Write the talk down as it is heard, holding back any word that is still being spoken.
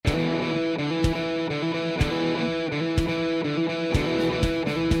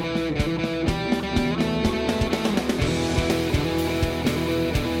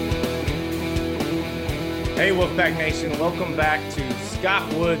Wolfpack Nation. Welcome back to Scott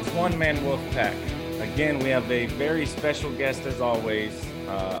Wood's One Man Wolfpack. Again, we have a very special guest as always,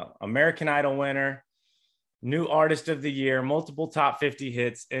 American Idol winner, new artist of the year, multiple top 50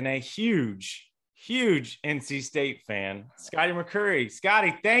 hits, and a huge NC State fan, Scotty McCurry.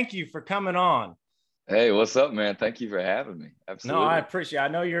 Scotty, thank you for coming on. Hey, what's up, man? Thank you for having me. Absolutely. No, I appreciate it. I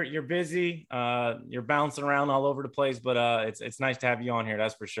know you're busy. You're bouncing around all over the place, but it's nice to have you on here.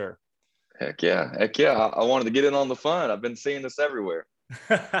 That's for sure. Heck yeah. I wanted to get in on the fun. I've been seeing this everywhere.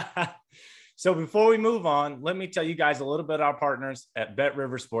 So before we move on, let me tell you guys a little bit about our partners at Bet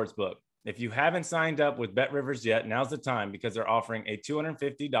Rivers Sportsbook. If you haven't signed up with Bet Rivers yet, now's the time because they're offering a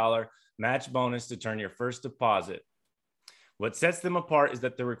 $250 match bonus to turn your first deposit. What sets them apart is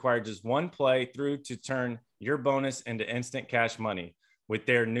that they require just one play through to turn your bonus into instant cash money. With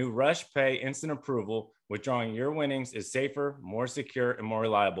their new Rush Pay instant approval, withdrawing your winnings is safer, more secure, and more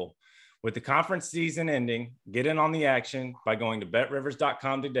reliable. With the conference season ending, get in on the action by going to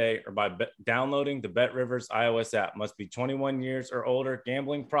betrivers.com today or by downloading the BetRivers iOS app. Must be 21 years or older.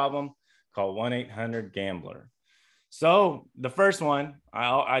 Gambling problem? Call 1-800-GAMBLER. So the first one,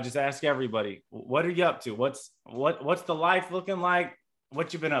 I just ask everybody, what are you up to? What's the life looking like?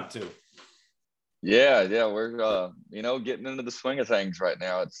 What you been up to? Yeah, we're getting into the swing of things right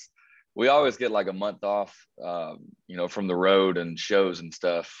now. We always get like a month off, from the road and shows and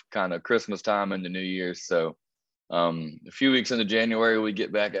stuff, kind of Christmas time into New Year's. So a few weeks into January, we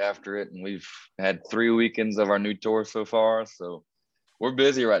get back after it, and we've had 3 weekends of our new tour so far. So we're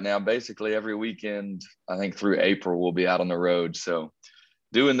busy right now. Basically every weekend, I think through April, we'll be out on the road. So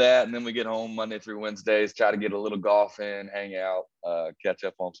doing that, and then we get home Monday through Wednesdays, try to get a little golf in, hang out, catch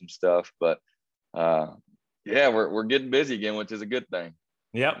up on some stuff. But we're getting busy again, which is a good thing.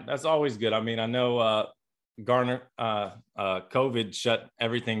 Yep, that's always good. I mean, I know Garner, COVID shut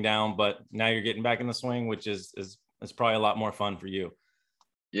everything down, but now you're getting back in the swing, which is probably a lot more fun for you.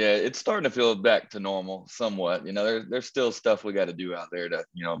 Yeah, it's starting to feel back to normal somewhat. There's still stuff we got to do out there to,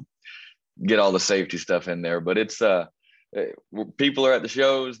 get all the safety stuff in there. But it's people are at the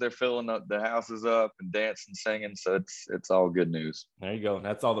shows, they're filling up the houses up and dancing, singing. So it's all good news. There you go.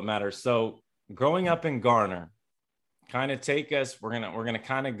 That's all that matters. So growing up in Garner, kind of take us. We're gonna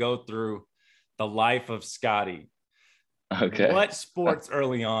kind of go through the life of Scotty. Okay. What sports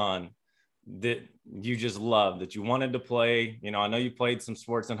early on that you just loved, that you wanted to play? I know you played some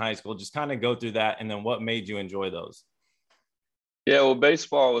sports in high school. Just kind of go through that, and then what made you enjoy those? Yeah, well,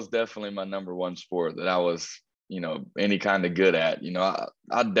 baseball was definitely my number one sport that I was, any kind of good at.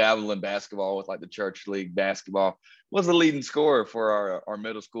 I dabble in basketball with like the church league basketball. Was the leading scorer for our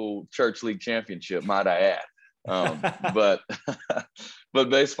middle school church league championship, might I add. But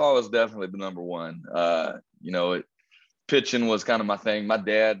baseball was definitely the number one. Pitching was kind of my thing. My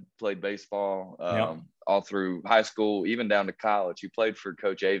dad played baseball all through high school, even down to college. He played for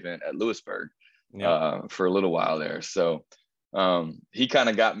Coach Avent at Lewisburg for a little while there. So he kind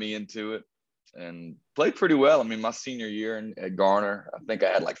of got me into it and played pretty well. I mean, my senior year at Garner, I think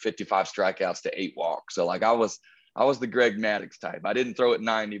I had like 55 strikeouts to 8 walks. So like I was the Greg Maddux type. I didn't throw it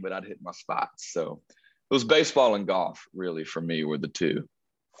 90, but I'd hit my spots. So it was baseball and golf really for me were the two.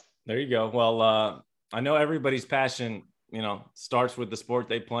 There you go. Well, I know everybody's passion, starts with the sport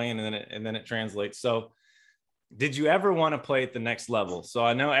they play and then it translates. So did you ever want to play at the next level? So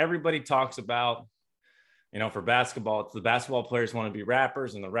I know everybody talks about, for basketball, it's the basketball players want to be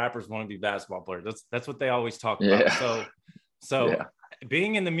rappers and the rappers want to be basketball players. That's what they always talk about. So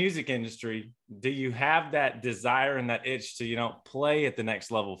being in the music industry, do you have that desire and that itch to, play at the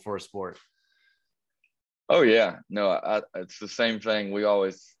next level for a sport? Oh yeah, no, it's the same thing.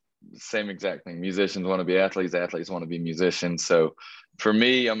 Same exact thing. Musicians want to be athletes. Athletes want to be musicians. So for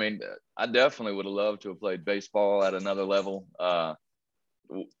me, I mean, I definitely would have loved to have played baseball at another level.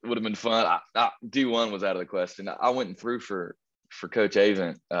 Would have been fun. D1 was out of the question. I went through for Coach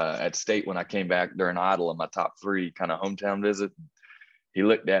Avent at State when I came back during Idol in my top 3 kind of hometown visit. He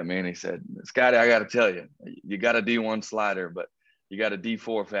looked at me and he said, "Scotty, I got to tell you, you got a D1 slider, but you got a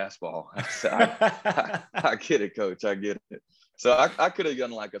D4 fastball." I said, I get it, Coach. I get it. So I could have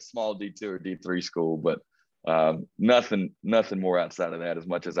done like a small D2 or D3 school, but nothing more outside of that as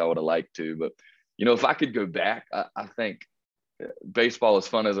much as I would have liked to. But, if I could go back, I think baseball, as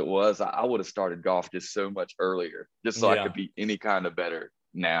fun as it was, I would have started golf just so much earlier, just so I could be any kind of better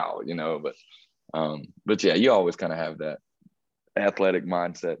now, But yeah, you always kind of have that athletic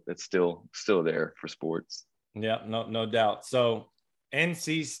mindset that's still there for sports. Yeah, no doubt. So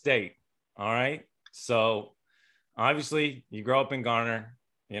NC State, all right? So obviously you grow up in Garner.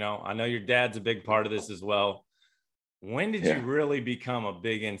 I know your dad's a big part of this as well. When did you really become a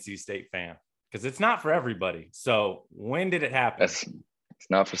big NC State fan? because it's not for everybody. So when did it happen? It's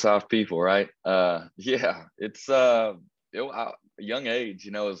not for soft people, right? Yeah, it's a young age.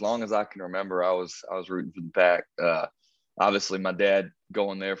 You know, as long as I can remember, I was rooting for the Pack. Obviously, my dad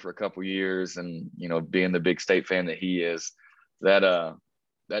going there for a couple years, and you know, being the big state fan that he is,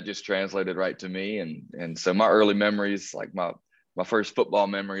 that just translated right to me. And so my early memories, like my first football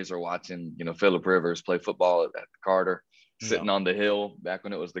memories, are watching, you know, Phillip Rivers play football at Carter, sitting on the hill back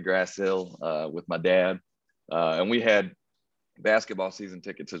when it was the grass hill, with my dad, and we had basketball season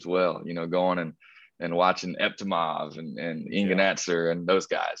tickets as well, you know, going and watching Eptimov and Inge Natzer and those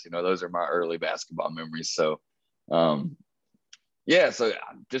guys. You know, those are my early basketball memories. So yeah, so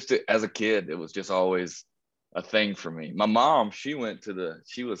just as a kid, it was just always a thing for me. My mom, she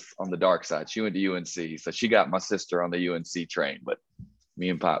was on the dark side. She went to UNC, so she got my sister on the UNC train, but me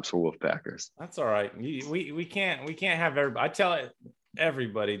and Pops were Wolfpackers. That's all right. We can't have everybody. I tell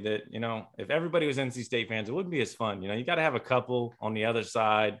everybody that, you know, if everybody was NC State fans, it wouldn't be as fun. You know, you got to have a couple on the other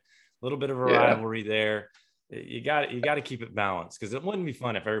side, a little bit of a rivalry there. You got to keep it balanced, because it wouldn't be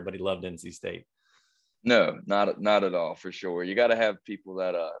fun if everybody loved NC State. No, not at all, for sure. You got to have people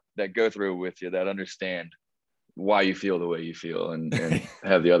that go through with you, that understand why you feel the way you feel, and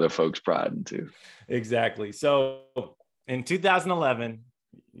have the other folks pride in too. Exactly. So in 2011,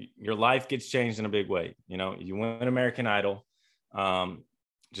 your life gets changed in a big way. You know, you win American Idol.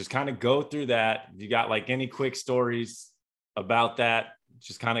 Just kind of go through that. You got like any quick stories about that?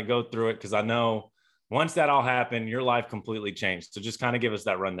 Just kind of go through it, because I know once that all happened, your life completely changed. So just kind of give us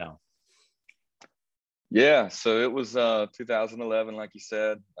that rundown. Yeah, so it was 2011, like you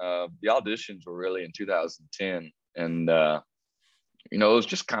said. The auditions were really in 2010, and you know, it was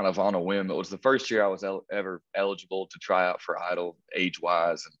just kind of on a whim. It was the first year I was ever eligible to try out for Idol,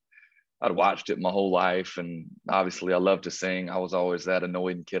 age-wise, and I'd watched it my whole life, and obviously I love to sing. I was always that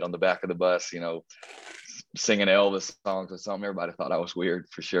annoying kid on the back of the bus, you know, singing Elvis songs or something. Everybody thought I was weird,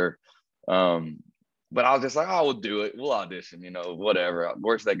 for sure. But I was just like, oh, we'll do it. We'll audition, you know, whatever.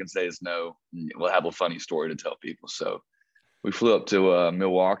 Worst they can say is no. We'll have a funny story to tell people. So we flew up to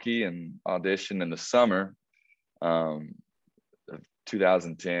Milwaukee and auditioned in the summer of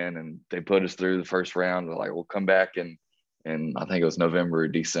 2010. And they put us through the first round. They're like, we'll come back and I think it was November or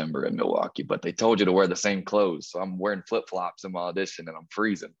December in Milwaukee. But they told you to wear the same clothes. So I'm wearing flip-flops in my audition, and I'm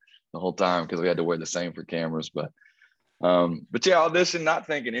freezing the whole time because we had to wear the same for cameras. But yeah, audition, not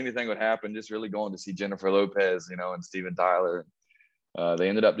thinking anything would happen, just really going to see Jennifer Lopez, you know, and Steven Tyler. They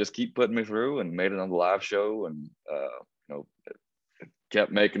ended up just keep putting me through and made it on the live show, and you know,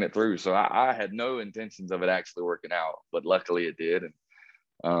 kept making it through. So I had no intentions of it actually working out, but luckily it did.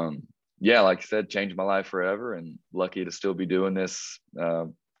 And yeah, like I said, changed my life forever, and lucky to still be doing this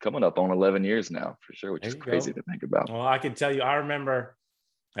coming up on 11 years now, for sure, which is crazy to think about. Well, I can tell you, I remember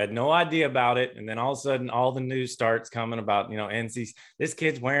I had no idea about it. And then all of a sudden, all the news starts coming about, you know, this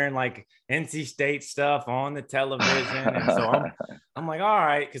kid's wearing like NC State stuff on the television. And so I'm like, all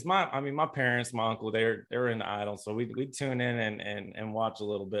right. Cause my parents, my uncle, they're into Idol. So we tune in and watch a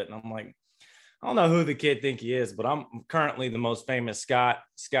little bit. And I'm like, I don't know who the kid think he is, but I'm currently the most famous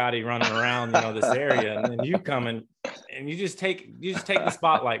Scotty running around, you know, this area. And then you come and you just take the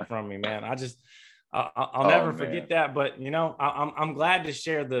spotlight from me, man. I'll never forget that. But, you know, I'm glad to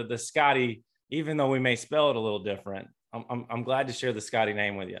share the Scotty, even though we may spell it a little different. I'm glad to share the Scotty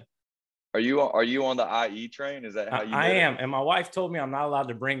name with you. Are you on the IE train? Is that how you? I am. And my wife told me I'm not allowed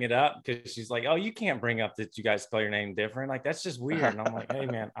to bring it up, because she's like, oh, you can't bring up that you guys spell your name different. Like, that's just weird. And I'm like, hey,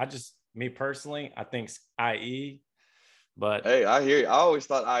 man, me personally, I think IE. But hey, I hear you. I always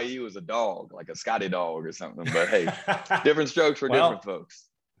thought IE was a dog, like a Scotty dog or something. But hey, different strokes for different folks.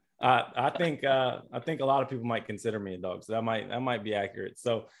 I think a lot of people might consider me a dog, so that might be accurate.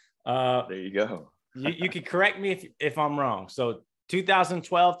 So there you go. you could correct me if I'm wrong. So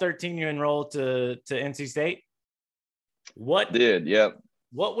 2012-13, you enrolled to NC State. Yep.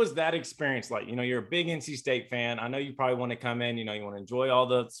 What was that experience like? You know, you're a big NC State fan. I know you probably want to come in, you know, you want to enjoy all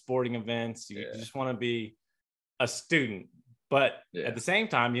the sporting events. You just want to be a student, but at the same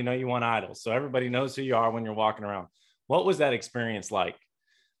time, you know, you want idols. So everybody knows who you are when you're walking around. What was that experience like?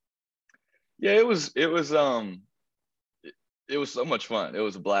 Yeah, it was so much fun. It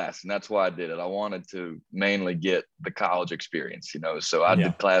was a blast. And that's why I did it. I wanted to mainly get the college experience, you know. So I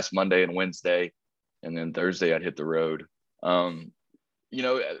did class Monday and Wednesday, and then Thursday I'd hit the road. You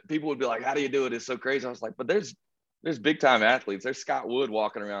know, people would be like, how do you do it? It's so crazy. I was like, but there's big time athletes. There's Scott Wood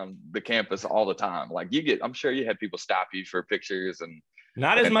walking around the campus all the time. Like, I'm sure you had people stop you for pictures and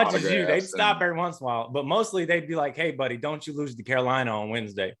not as much as you. They'd stop every once in a while, but mostly they'd be like, hey buddy, don't you lose to Carolina on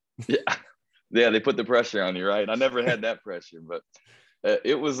Wednesday. Yeah, they put the pressure on you, right? I never had that pressure, but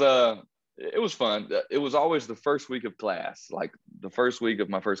it was it was fun. It was always the first week of class. Like the first week of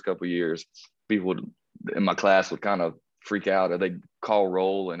my first couple of years, people in my class would kind of freak out, or they'd call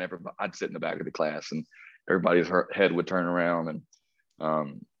roll, and I'd sit in the back of the class, and everybody's head would turn around,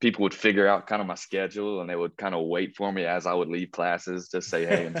 and people would figure out kind of my schedule, and they would kind of wait for me as I would leave classes to say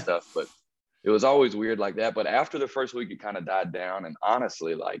hey and stuff. But it was always weird like that. But after the first week, it kind of died down. And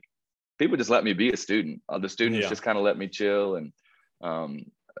honestly, like people just let me be a student. The students just kind of let me chill. And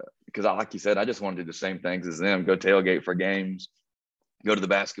because like you said, I just wanted to do the same things as them, go tailgate for games, go to the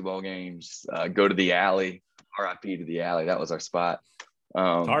basketball games, go to the alley, RIP to the alley. That was our spot.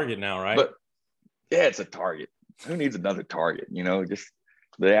 Target now, right? But yeah, it's a Target. Who needs another Target? You know, just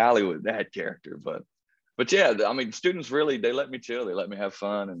the alley with that character. But yeah, I mean, students really, they let me chill. They let me have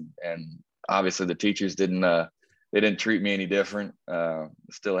fun. And obviously the teachers they didn't treat me any different.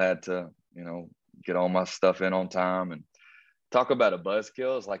 Still had to, you know, get all my stuff in on time. And talk about a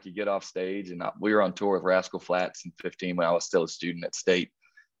buzzkill is like you get off stage, and we were on tour with Rascal Flatts in 15 when I was still a student at State.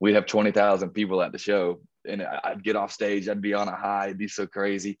 We'd have 20,000 people at the show, and I'd get off stage. I'd be on a high. It'd be so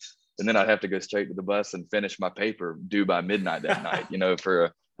crazy. And then I'd have to go straight to the bus and finish my paper due by midnight that night, you know,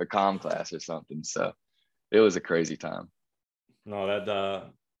 for a comm class or something. So it was a crazy time. No,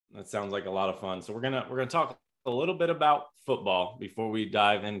 that sounds like a lot of fun. So we're gonna talk a little bit about football before we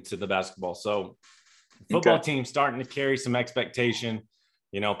dive into the basketball. So football team starting to carry some expectation,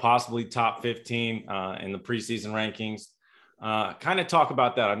 you know, possibly top 15 in the preseason rankings. Kind of talk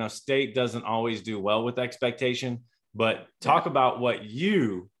about that. I know State doesn't always do well with expectation, but talk about what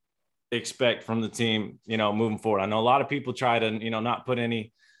you expect from the team, you know, moving forward. I know a lot of people try to, you know, not put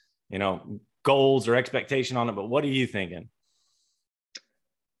any, you know, goals or expectation on it, but what are you thinking?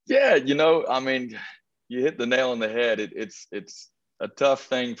 Yeah, you know, I mean, you hit the nail on the head. It's a tough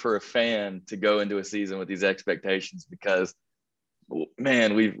thing for a fan to go into a season with these expectations because,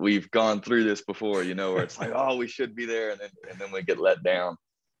 man, we've gone through this before, you know, where it's like, oh, we should be there, and then we get let down.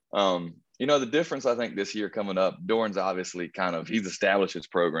 You know, the difference I think this year coming up, Doran's obviously he's established his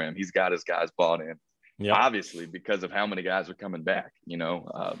program. He's got his guys bought in, obviously, because of how many guys are coming back. You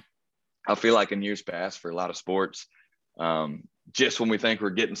know, I feel like in years past for a lot of sports, just when we think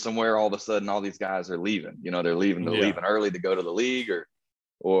we're getting somewhere, all of a sudden all these guys are leaving. You know, they're leaving early to go to the league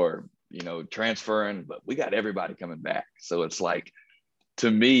or you know, transferring. But we got everybody coming back, so it's like,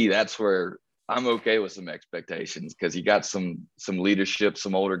 to me, that's where I'm okay with some expectations, because you got some leadership,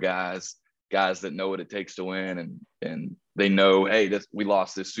 some older guys that know what it takes to win, and they know, hey, we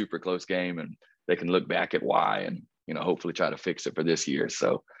lost this super close game, and they can look back at why, and you know, hopefully try to fix it for this year.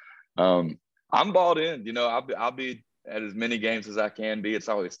 So I'm balled in. You know, I'll be at as many games as I can be. It's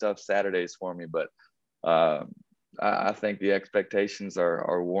always tough Saturdays for me, but I think the expectations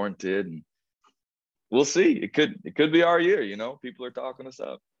are warranted, and we'll see. It could be our year. You know, people are talking us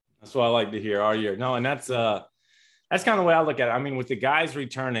up. That's what I like to hear, our year. No, and that's kind of the way I look at it. I mean, with the guys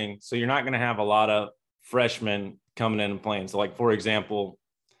returning, so you're not going to have a lot of freshmen coming in and playing. So, like, for example,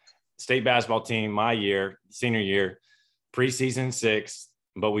 State basketball team, my year, senior year, preseason 6,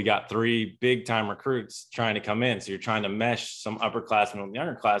 but we got 3 big-time recruits trying to come in. So you're trying to mesh some upperclassmen with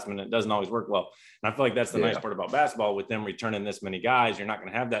younger classmen. It doesn't always work well. And I feel like that's the nice part about basketball. With them returning this many guys, you're not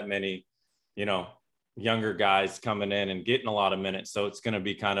going to have that many, you know, younger guys coming in and getting a lot of minutes. So it's going to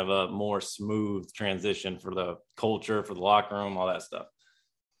be kind of a more smooth transition for the culture, for the locker room, all that stuff.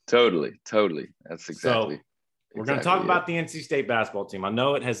 Totally. That's exactly. So we're going to talk about the NC State basketball team. I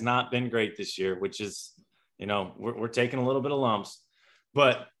know it has not been great this year, which is, you know, we're taking a little bit of lumps,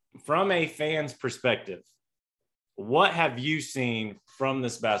 but from a fan's perspective, what have you seen from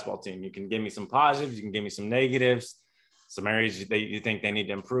this basketball team? You can give me some positives, you can give me some negatives, some areas that you think they need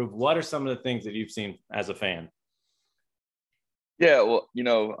to improve. What are some of the things that you've seen as a fan? Yeah, well, you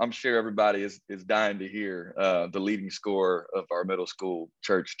know, I'm sure everybody is dying to hear the leading scorer of our middle school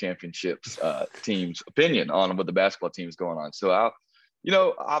church championships team's opinion on what the basketball team is going on. So, you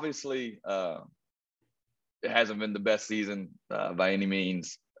know, obviously it hasn't been the best season by any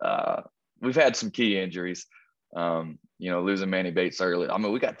means. We've had some key injuries, you know, losing Manny Bates early. I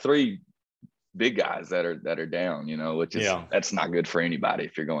mean, we got 3 big guys that are down, you know, which is that's not good for anybody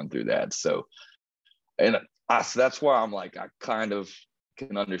if you're going through that. So, and that's why I'm like, I kind of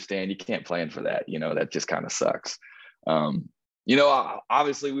can understand you can't plan for that, you know, that just kind of sucks. You know,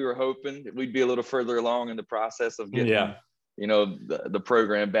 obviously we were hoping we'd be a little further along in the process of getting, you know, the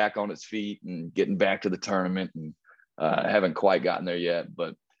program back on its feet and getting back to the tournament, and haven't quite gotten there yet,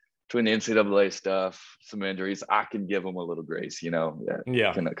 but between the NCAA stuff, some injuries, I can give them a little grace, you know,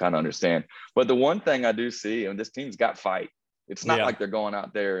 can kind of understand. But the one thing I do see, and this team's got fight. It's not like they're going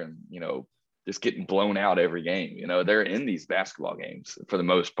out there and, you know, just getting blown out every game. You know, they're in these basketball games for the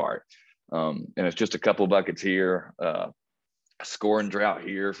most part. And it's just a couple buckets here, a scoring drought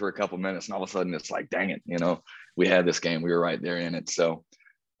here for a couple minutes, and all of a sudden it's like, dang it, we had this game, we were right there in it. So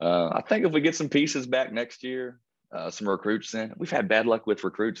I think if we get some pieces back next year, some recruits in, we've had bad luck with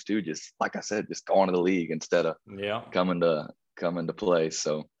recruits too, just like I said, just going to the league instead of coming to play.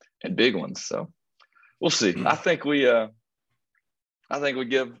 So, and big ones. So we'll see. I think we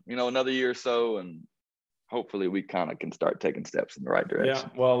give another year or so, and hopefully we kind of can start taking steps in the right direction.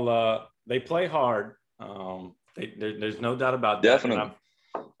 Yeah, well, they play hard. There's no doubt about that. Definitely.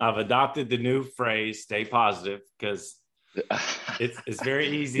 And I've adopted the new phrase, stay positive, because it's very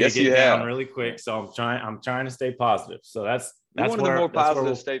easy to get down really quick. So I'm trying to stay positive. So that's one of the more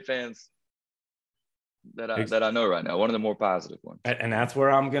positive State fans that I know right now. One of the more positive ones. And that's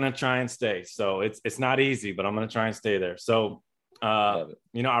where I'm going to try and stay. So it's not easy, but I'm going to try and stay there. So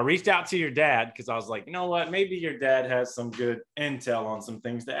I reached out to your dad because I was like, you know what, maybe your dad has some good intel on some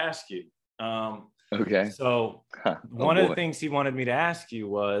things to ask you. Okay. So one of the things he wanted me to ask you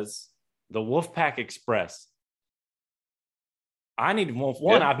was the Wolfpack Express. I need one.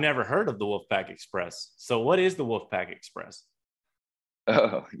 Yeah. I've never heard of the Wolfpack Express. So what is the Wolfpack Express?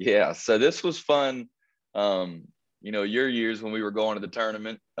 Oh, yeah. So this was fun. Your years when we were going to the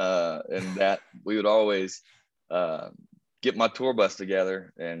tournament, and that we would always get my tour bus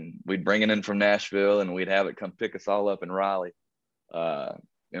together, and we'd bring it in from Nashville, and we'd have it come pick us all up in Raleigh.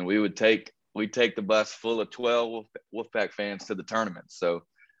 And we'd take the bus full of 12 Wolfpack fans to the tournament. So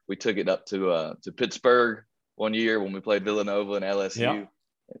we took it up to Pittsburgh one year when we played Villanova and LSU. Yeah.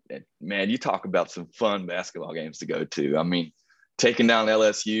 And man, you talk about some fun basketball games to go to. I mean, taking down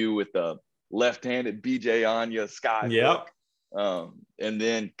LSU with a left-handed BJ Anya sky hook, and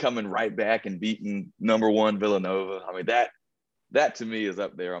then coming right back and beating number 1 Villanova. I mean, that to me is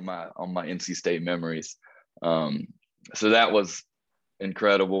up there on my NC State memories. So that was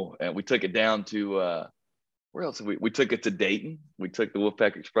incredible. And we took it down to where else? We took it to Dayton. We took the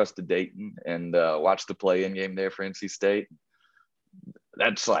Wolfpack Express to Dayton and watched the play-in game there for NC State.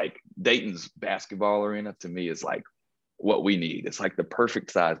 That's like Dayton's basketball arena to me is like what we need. It's like the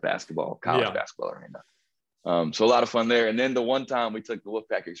perfect size college basketball arena. So a lot of fun there. And then the one time we took the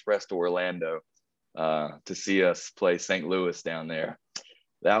Wolfpack Express to Orlando to see us play St. Louis down there.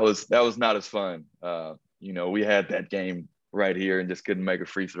 That was not as fun. We had that game right here and just couldn't make a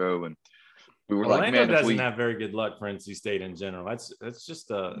free throw. And we were Orlando, man, doesn't have very good luck for NC State in general. It's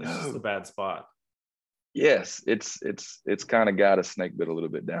just a bad spot. Yes, it's kind of got a snake bit a little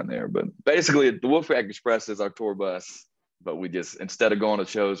bit down there. But basically, the Wolfpack Express is our tour bus. But we just, instead of going to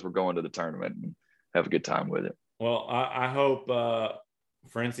shows, we're going to the tournament and have a good time with it. Well, I hope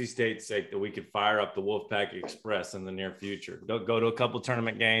for NC State's sake that we could fire up the Wolfpack Express in the near future. Go to a couple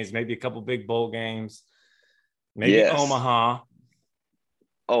tournament games, maybe a couple big bowl games, maybe Omaha.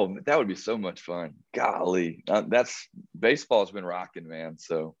 Oh, that would be so much fun. Golly. Baseball's been rocking, man.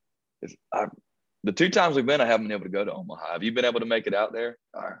 So the 2 times we've been, I haven't been able to go to Omaha. Have you been able to make it out there?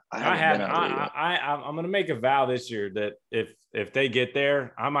 I haven't. I'm going to make a vow this year that if they get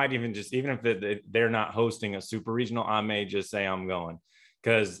there, I might even if they're not hosting a super regional, I may just say I'm going.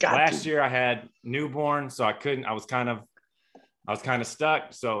 Because last year I had newborn, so I couldn't. I was kind of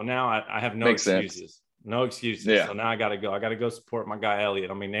stuck. So now I have no excuses. Sense. No excuses. Yeah. So now I got to go. I got to go support my guy Elliot.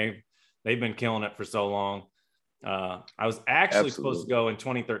 I mean, they've been killing it for so long. I was actually supposed to go in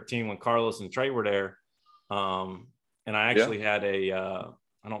 2013 when Carlos and Trey were there. And I actually had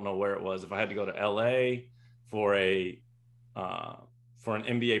I don't know where it was, if I had to go to LA for an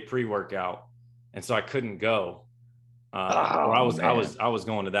NBA pre-workout. And so I couldn't go. I was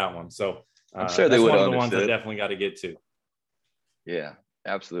going to that one. So I'm sure they would have one of the ones I definitely got to get to. Yeah,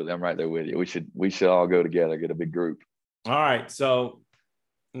 absolutely. I'm right there with you. We should all go together, get a big group. All right. So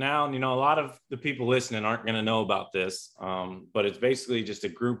now, a lot of the people listening aren't going to know about this, but it's basically just a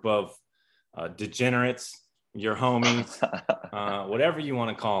group of degenerates, your homies, whatever you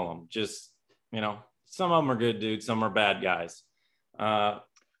want to call them. Just, some of them are good dudes, some are bad guys. The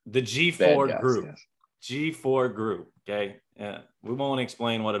G4 group. Yes. G4 group. Okay. We won't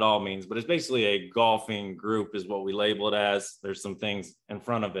explain what it all means, but it's basically a golfing group is what we label it as. There's some things in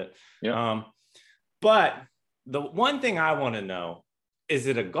front of it. Yeah. But the one thing I want to know, is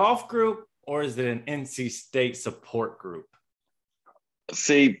it a golf group or is it an NC State support group?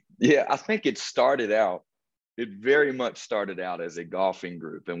 See, yeah, I think it very much started out as a golfing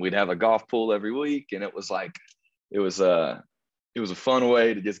group, and we'd have a golf pool every week. And it was a fun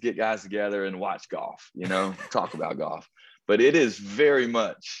way to just get guys together and watch golf, talk about golf. But it is very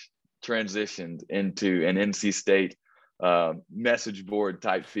much transitioned into an NC State message board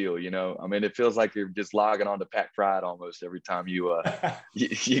type feel, you know. I mean, it feels like you're just logging on to Pack Pride almost every time you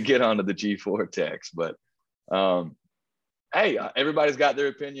get onto the G4 text. But hey, everybody's got their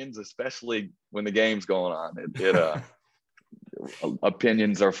opinions, especially when the game's going on.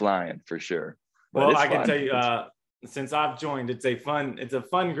 Opinions are flying for sure. But well, I can tell you, since I've joined, it's a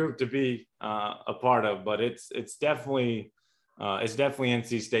fun group to be a part of, but it's definitely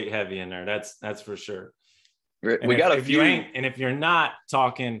NC State heavy in there. That's for sure. We got a few. If you're not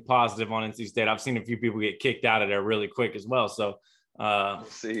talking positive on NC State, I've seen a few people get kicked out of there really quick as well. So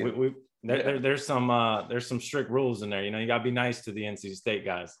there's some strict rules in there. You know, you got to be nice to the NC State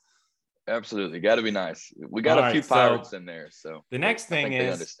guys. Absolutely, got to be nice. We got a few Pirates in there. So the next thing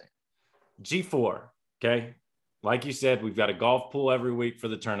is G4. Okay, like you said, we've got a golf pool every week for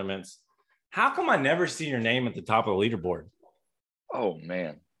the tournaments. How come I never see your name at the top of the leaderboard? Oh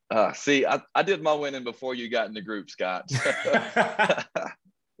man. See, I did my winning before you got in the group, Scott.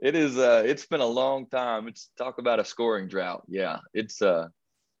 It's been a long time. It's talk about a scoring drought. Yeah, it's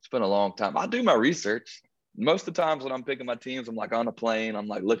been a long time. I do my research. Most of the times when I'm picking my teams, I'm like on a plane. I'm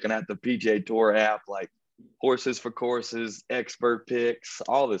like looking at the PGA Tour app, like horses for courses, expert picks,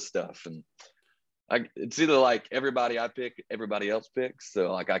 all this stuff. And it's either like everybody I pick, everybody else picks.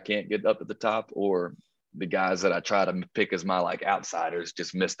 So like I can't get up at the top, or the guys that I try to pick as my like outsiders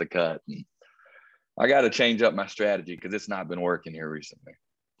just miss the cut. And I got to change up my strategy because it's not been working here recently.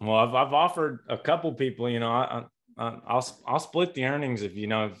 Well, I've offered a couple people, you know, I'll split the earnings if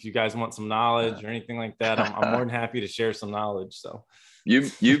you guys want some knowledge or anything like that. I'm more than happy to share some knowledge. So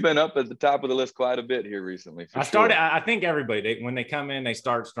you've been up at the top of the list quite a bit here recently. I think everybody, when they come in, they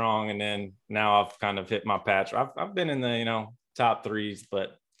start strong, and then now I've kind of hit my patch. I've been in the top threes,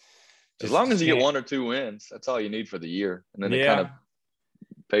 but as long as you get 1 or 2 wins, that's all you need for the year. And then it kind of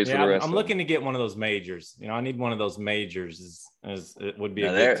pays for the rest. I'm looking to get one of those majors. You know, I need one of those majors as it would be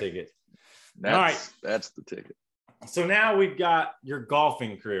a good ticket. All right. That's the ticket. So now we've got your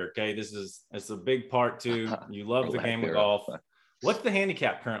golfing career. Okay. It's a big part too. You love the game of golf. What's the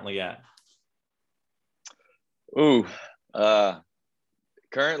handicap currently at? Ooh,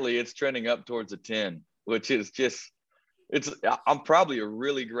 currently it's trending up towards a 10, which is just, I'm probably a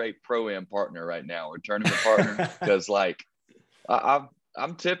really great pro-am partner right now, or tournament partner, because like I'm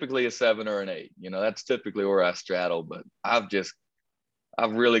typically a 7 or an 8. You know, that's typically where I straddle. But I've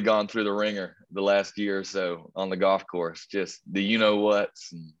really gone through the ringer the last year or so on the golf course, just the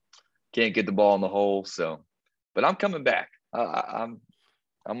whats, and can't get the ball in the hole. So, but I'm coming back.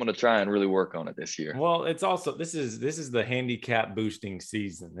 I'm going to try and really work on it this year. Well, it's also, this is the handicap boosting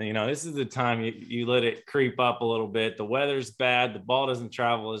season. You know, this is the time you let it creep up a little bit. The weather's bad. The ball doesn't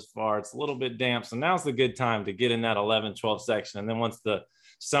travel as far. It's a little bit damp. So now's the good time to get in that 11, 12 section. And then once the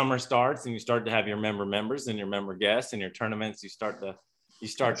summer starts and you start to have your members and your member guests and your tournaments, you start to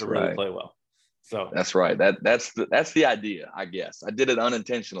really play well. So that's right. That's the idea, I guess. I did it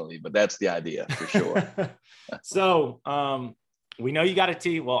unintentionally, but that's the idea for sure. So, we know you got a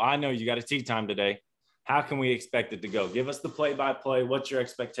tee. Well, I know you got a tee time today. How can we expect it to go? Give us the play-by-play. What's your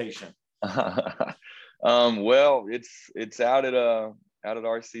expectation? Well, it's out at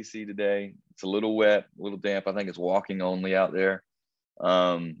RCC today. It's a little wet, a little damp. I think it's walking only out there.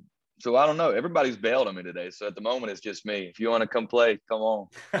 So I don't know. Everybody's bailed on me today. So at the moment, it's just me. If you want to come play, come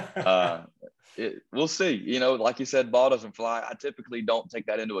on. We'll see. You know, like you said, ball doesn't fly. I typically don't take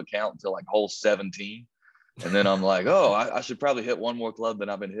that into account until like hole 17. And then I'm like, oh, I should probably hit one more club than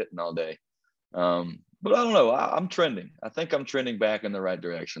I've been hitting all day. But I don't know. I'm trending. I think I'm trending back in the right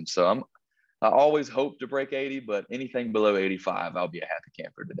direction. So I always hope to break 80, but anything below 85, I'll be a happy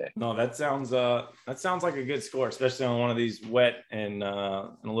camper today. No, that sounds like a good score, especially on one of these wet and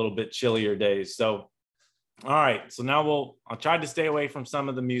a little bit chillier days. So, all right. So now I'll try to stay away from some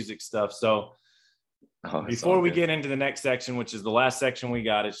of the music stuff. So before we get into the next section, which is the last section we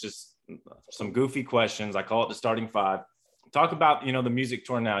got, it's just some goofy questions. I call it the starting five. Talk about, the music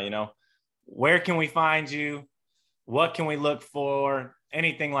tour now, where can we find you? What can we look for?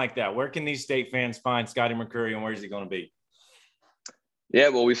 Anything like that. Where can these state fans find Scotty McCreery, and where's he going to be? Yeah,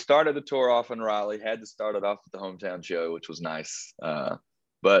 well, we started the tour off in Raleigh, had to start it off with the hometown show, which was nice.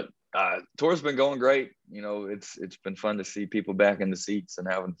 But tour's been going great. It's been fun to see people back in the seats and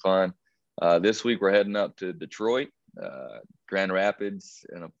having fun. This week we're heading up to Detroit, Grand Rapids,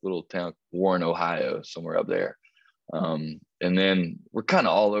 and a little town, Warren, Ohio, somewhere up there. And then we're kind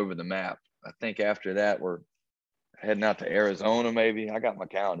of all over the map. I think after that we're heading out to Arizona, maybe. I got my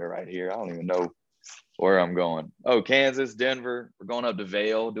calendar right here. I don't even know where I'm going. Oh, Kansas, Denver. We're going up to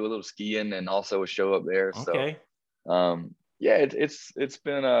Vail, do a little skiing, and also a show up there. Okay. So, yeah, it's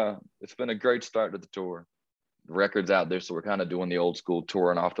been a great start to the tour. records out there. So we're kind of doing the old school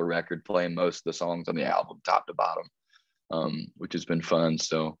touring off the record, playing most of the songs on the album, top to bottom, which has been fun.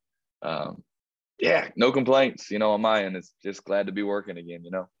 So, yeah, no complaints, on my end. It's just glad to be working again,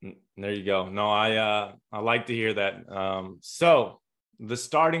 There you go. No, I like to hear that. So the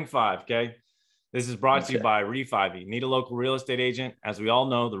starting five, okay? This is brought to you by Reef-Ivy. Need a local real estate agent? As we all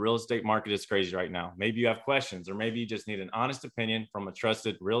know, the real estate market is crazy right now. Maybe you have questions, or maybe you just need an honest opinion from a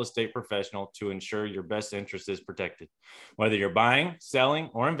trusted real estate professional to ensure your best interest is protected. Whether you're buying,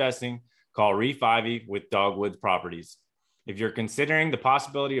 selling, or investing, call Reef-Ivy with Dogwoods Properties. If you're considering the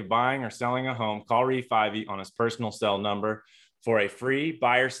possibility of buying or selling a home, call Reef-Ivy on his personal cell number for a free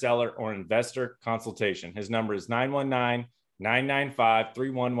buyer, seller, or investor consultation. His number is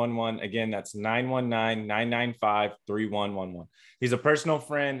 919-995-3111. Again, that's 919-995-3111. He's a personal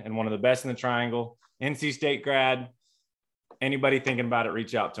friend and one of the best in the Triangle. NC State grad. Anybody thinking about it,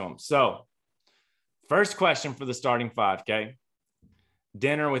 reach out to him. So, first question for the starting five, okay?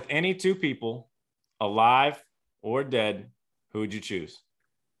 Dinner with any two people, alive or dead, who would you choose?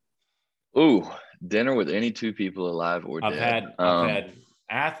 Ooh, dinner with any two people, alive or dead. I've had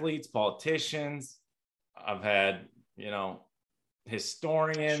athletes, politicians. I've had,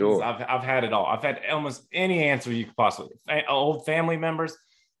 historians. Sure. I've had it all. I've had almost any answer you could possibly. Old family members.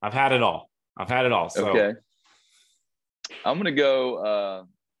 I've had it all. So okay, I'm gonna go.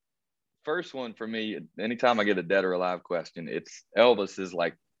 First one for me. Anytime I get a dead or alive question, it's Elvis is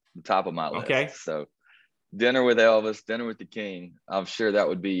like the top of my list. Okay. So dinner with Elvis, dinner with the King. I'm sure that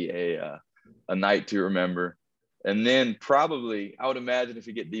would be a night to remember. And then probably, I would imagine if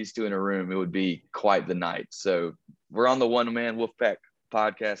you get these two in a room, it would be quite the night. So we're on the One Man Wolfpack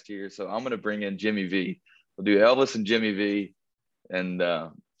podcast here. So I'm going to bring in Jimmy V. We'll do Elvis and Jimmy V and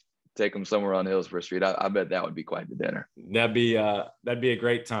take them somewhere on Hillsborough Street. I bet that would be quite the dinner. That'd be a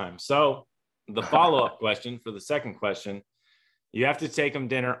great time. So the follow-up question for the second question, you have to take them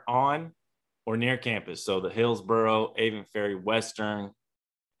dinner on or near campus. So the Hillsborough, Avon Ferry, Western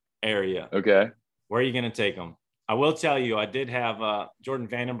area. Okay. Where are you going to take them? I will tell you, I did have Jordan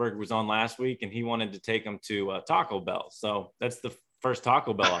Vandenberg was on last week, and he wanted to take them to Taco Bell. So that's the first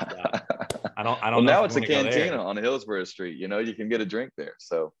Taco Bell I've got. I don't well, know. Now it's a cantina on Hillsborough Street. You can get a drink there.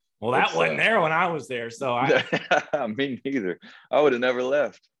 So well, that wasn't there when I was there. So me neither. I would have never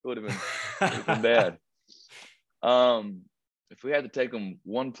left. It would have been bad. If we had to take them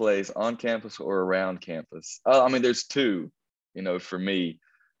one place on campus or around campus, there's two. For me,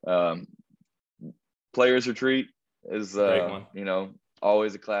 Players Retreat is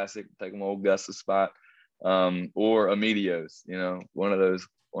always a classic. Take them old Gus's spot, or Emilio's. One of those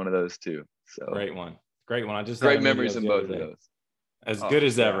two. So great one. I just great memories in both of those. As good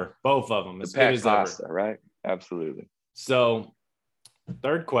as ever, both of them. As good as pasta, ever, right? Absolutely. So,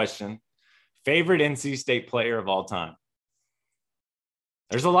 third question: favorite NC State player of all time?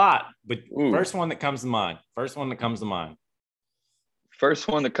 There's a lot, but first one that comes to mind. First one that comes to mind,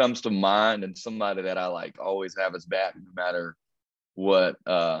 and somebody that I always have his back no matter what.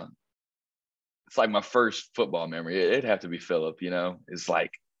 It's like my first football memory. It'd have to be Phillip. It's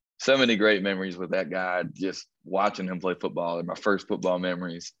like so many great memories with that guy. Just watching him play football and my first football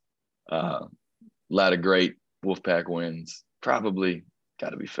memories. A lot of great Wolfpack wins. Probably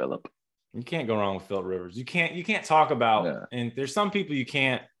got to be Phillip. You can't go wrong with Phillip Rivers. You can't talk about, and there's some people you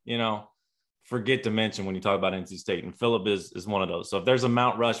can't, forget to mention when you talk about NC State, and Phillip is one of those. So if there's a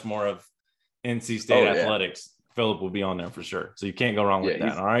Mount Rushmore of NC State athletics, Phillip will be on there for sure. So you can't go wrong with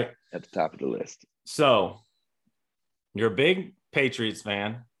that. All right. At the top of the list. So you're a big Patriots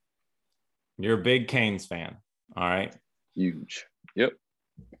fan. You're a big Canes fan. All right. Huge. Yep.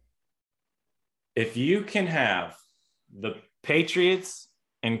 If you can have the Patriots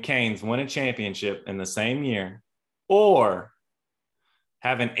and Canes win a championship in the same year, or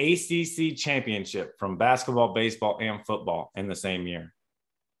have an ACC championship from basketball, baseball, and football in the same year,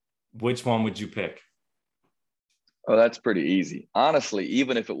 which one would you pick? Oh, that's pretty easy. Honestly,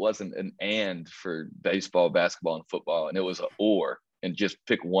 even if it wasn't an and for baseball, basketball, and football, and it was an or, and just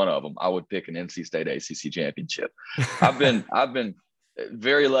pick one of them, I would pick an NC State ACC championship. I've been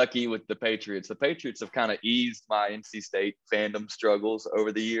very lucky with the Patriots. The Patriots have kind of eased my NC State fandom struggles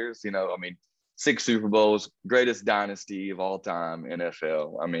over the years. 6 Super Bowls, greatest dynasty of all time,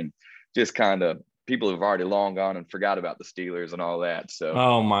 NFL. Just kind of people have already long gone and forgot about the Steelers and all that. So,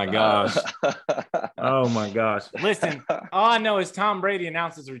 oh my gosh. Oh my gosh. Listen, all I know is Tom Brady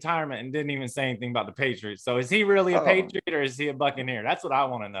announced his retirement and didn't even say anything about the Patriots. So is he really a Patriot or is he a Buccaneer? That's what I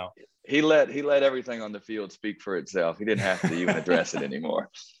want to know. He let everything on the field speak for itself. He didn't have to even address it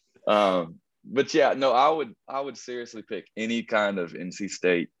anymore. But yeah, no, I would seriously pick any kind of NC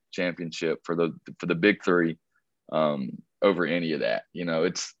State championship for the big three. over any of that.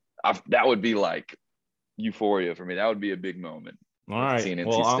 That would be like euphoria for me. That would be a big moment. All right. Seeing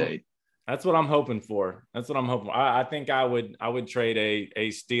NC State. That's what I'm hoping for. I think I would trade a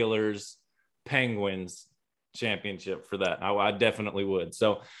Steelers Penguins championship for that. I definitely would.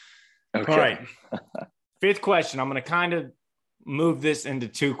 So, okay. All right. Fifth question. I'm going to kind of move this into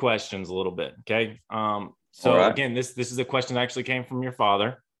two questions a little bit. Okay. Again, this is a question that actually came from your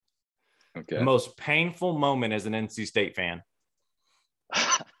father. Okay. The most painful moment as an NC State fan.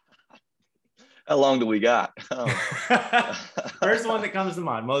 How long do we got? First one that comes to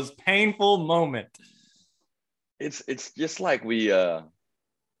mind. Most painful moment. It's just like it's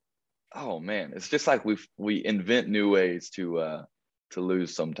just like we invent new ways to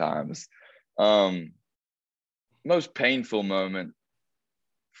lose sometimes. Most painful moment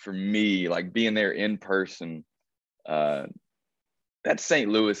for me, like being there in person, that St.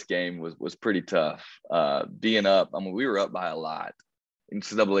 Louis game was pretty tough. Being up, we were up by a lot.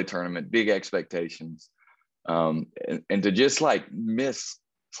 NCAA tournament, big expectations. And to just like miss,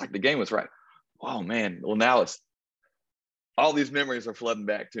 it's like the game was right. Oh man. Well, now it's all these memories are flooding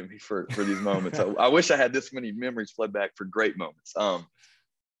back to me for these moments. I wish I had this many memories flood back for great moments. The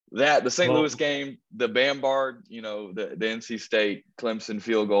St. Louis game, the Bambard, the NC State Clemson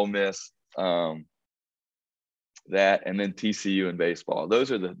field goal miss, that, and then TCU in baseball.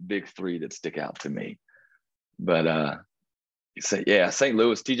 Those are the big three that stick out to me. But St.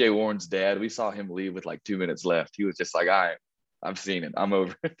 Louis, TJ Warren's dad, we saw him leave with like 2 minutes left. He was just like, I've seen it. I'm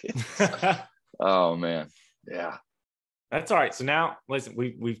over it. Oh man. Yeah. That's all right. So now listen,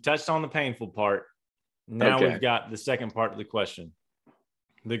 we've touched on the painful part. Now we've got the second part of the question.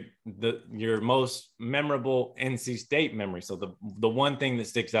 Your most memorable NC State memory. So the one thing that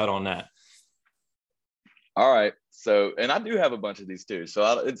sticks out on that. All right. So, and I do have a bunch of these too.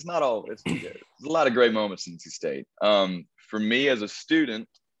 So it's not all, it's a lot of great moments in NC State. For me as a student,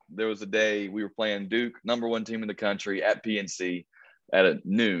 there was a day we were playing Duke, number one team in the country, at PNC at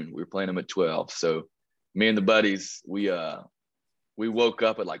noon. We were playing them at 12. So me and the buddies, we woke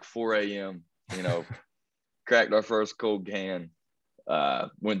up at like 4 a.m., cracked our first cold can,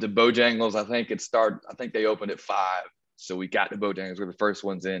 went to Bojangles. I think they opened at 5. So we got to Bojangles. We were the first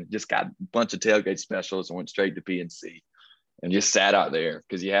ones in, just got a bunch of tailgate specials and went straight to PNC and just sat out there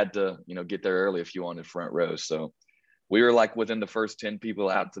because you had to, get there early if you wanted front row. So we were like within the first 10 people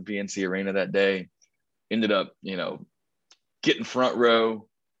out to PNC Arena that day. Ended up, getting front row,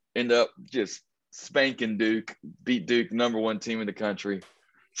 ended up just spanking Duke, beat Duke, number one team in the country,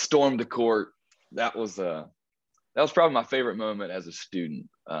 stormed the court. That was probably my favorite moment as a student.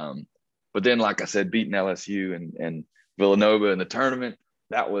 But then, like I said, beating LSU and Villanova in the tournament,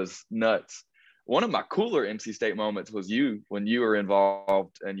 that was nuts. One of my cooler NC State moments was when you were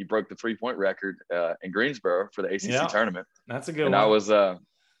involved and you broke the 3-point record in Greensboro for the ACC tournament. That's a good one.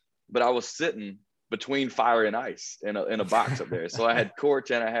 And I was sitting between fire and ice in a box up there. So I had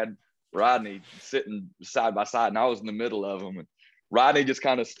Corch and I had Rodney sitting side by side, and I was in the middle of them. And Rodney just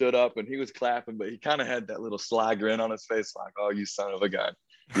kind of stood up and he was clapping, but he kind of had that little sly grin on his face, like, "Oh, you son of a gun,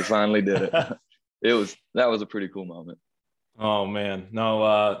 you finally did it." That was a pretty cool moment. Oh man,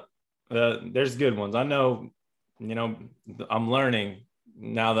 no, there's good ones. I know, I'm learning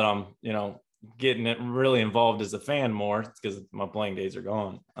now that I'm, getting it really involved as a fan more because my playing days are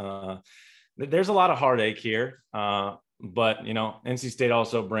gone. There's a lot of heartache here, but NC State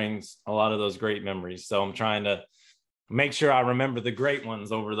also brings a lot of those great memories. So I'm trying to make sure I remember the great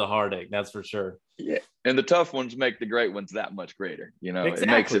ones over the heartache. That's for sure. Yeah, and the tough ones make the great ones that much greater. Exactly. It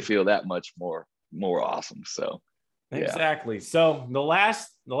makes it feel that much more awesome. So. Yeah. Exactly. So the last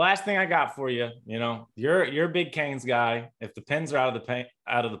thing I got for you, you're a big Canes guy. If the Pens are out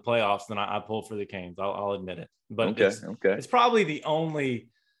of the playoffs, then I pull for the Canes. I'll admit it. But it's probably the only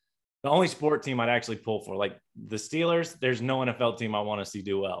sport team I'd actually pull for. Like the Steelers, there's no NFL team I want to see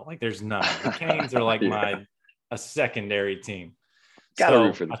do well. Like there's none. The Canes are like a secondary team.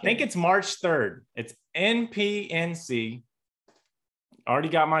 I think it's March 3rd. It's NPNC. Already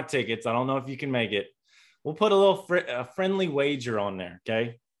got my tickets. I don't know if you can make it. We'll put a friendly wager on there.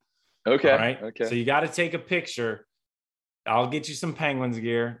 Okay. Okay. All right. Okay. So you got to take a picture. I'll get you some Penguins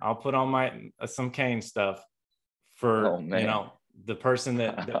gear. I'll put on some Cane stuff for, the person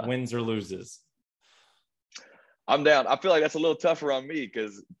that wins or loses. I'm down. I feel like that's a little tougher on me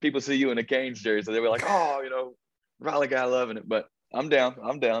because people see you in a Canes jersey. So they were like, "Oh, Raleigh guy loving it." But I'm down.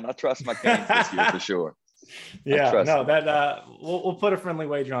 I trust my Canes this year for sure. Yeah, no, that we'll put a friendly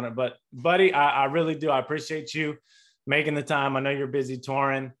wager on it. But buddy, I really do. I appreciate you making the time. I know you're busy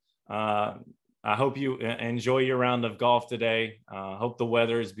touring. I hope you enjoy your round of golf today. Hope the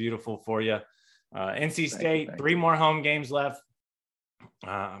weather is beautiful for you. NC State, 3 more home games left.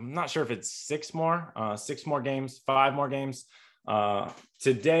 I'm not sure if it's 6 more games, 5 more games.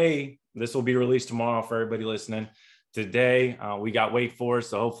 Today, this will be released tomorrow for everybody listening. Today, we got Wake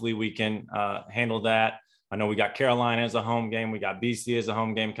Forest, so hopefully we can handle that. I know we got Carolina as a home game. We got BC as a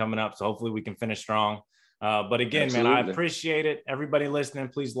home game coming up, so hopefully we can finish strong. But again, Absolutely. Man, I appreciate it. Everybody listening,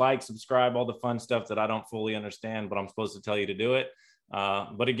 please like, subscribe, all the fun stuff that I don't fully understand, but I'm supposed to tell you to do it.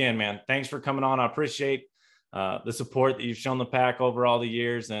 But again, man, thanks for coming on. I appreciate the support that you've shown the Pack over all the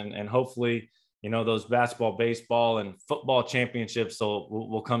years, and hopefully, you know, those basketball, baseball, and football championships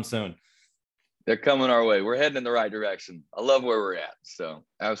will come soon. They're coming our way. We're heading in the right direction. I love where we're at. So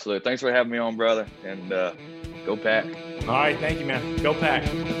absolutely. Thanks for having me on, brother. And go Pack. All right. Thank you, man. Go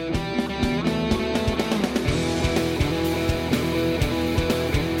Pack.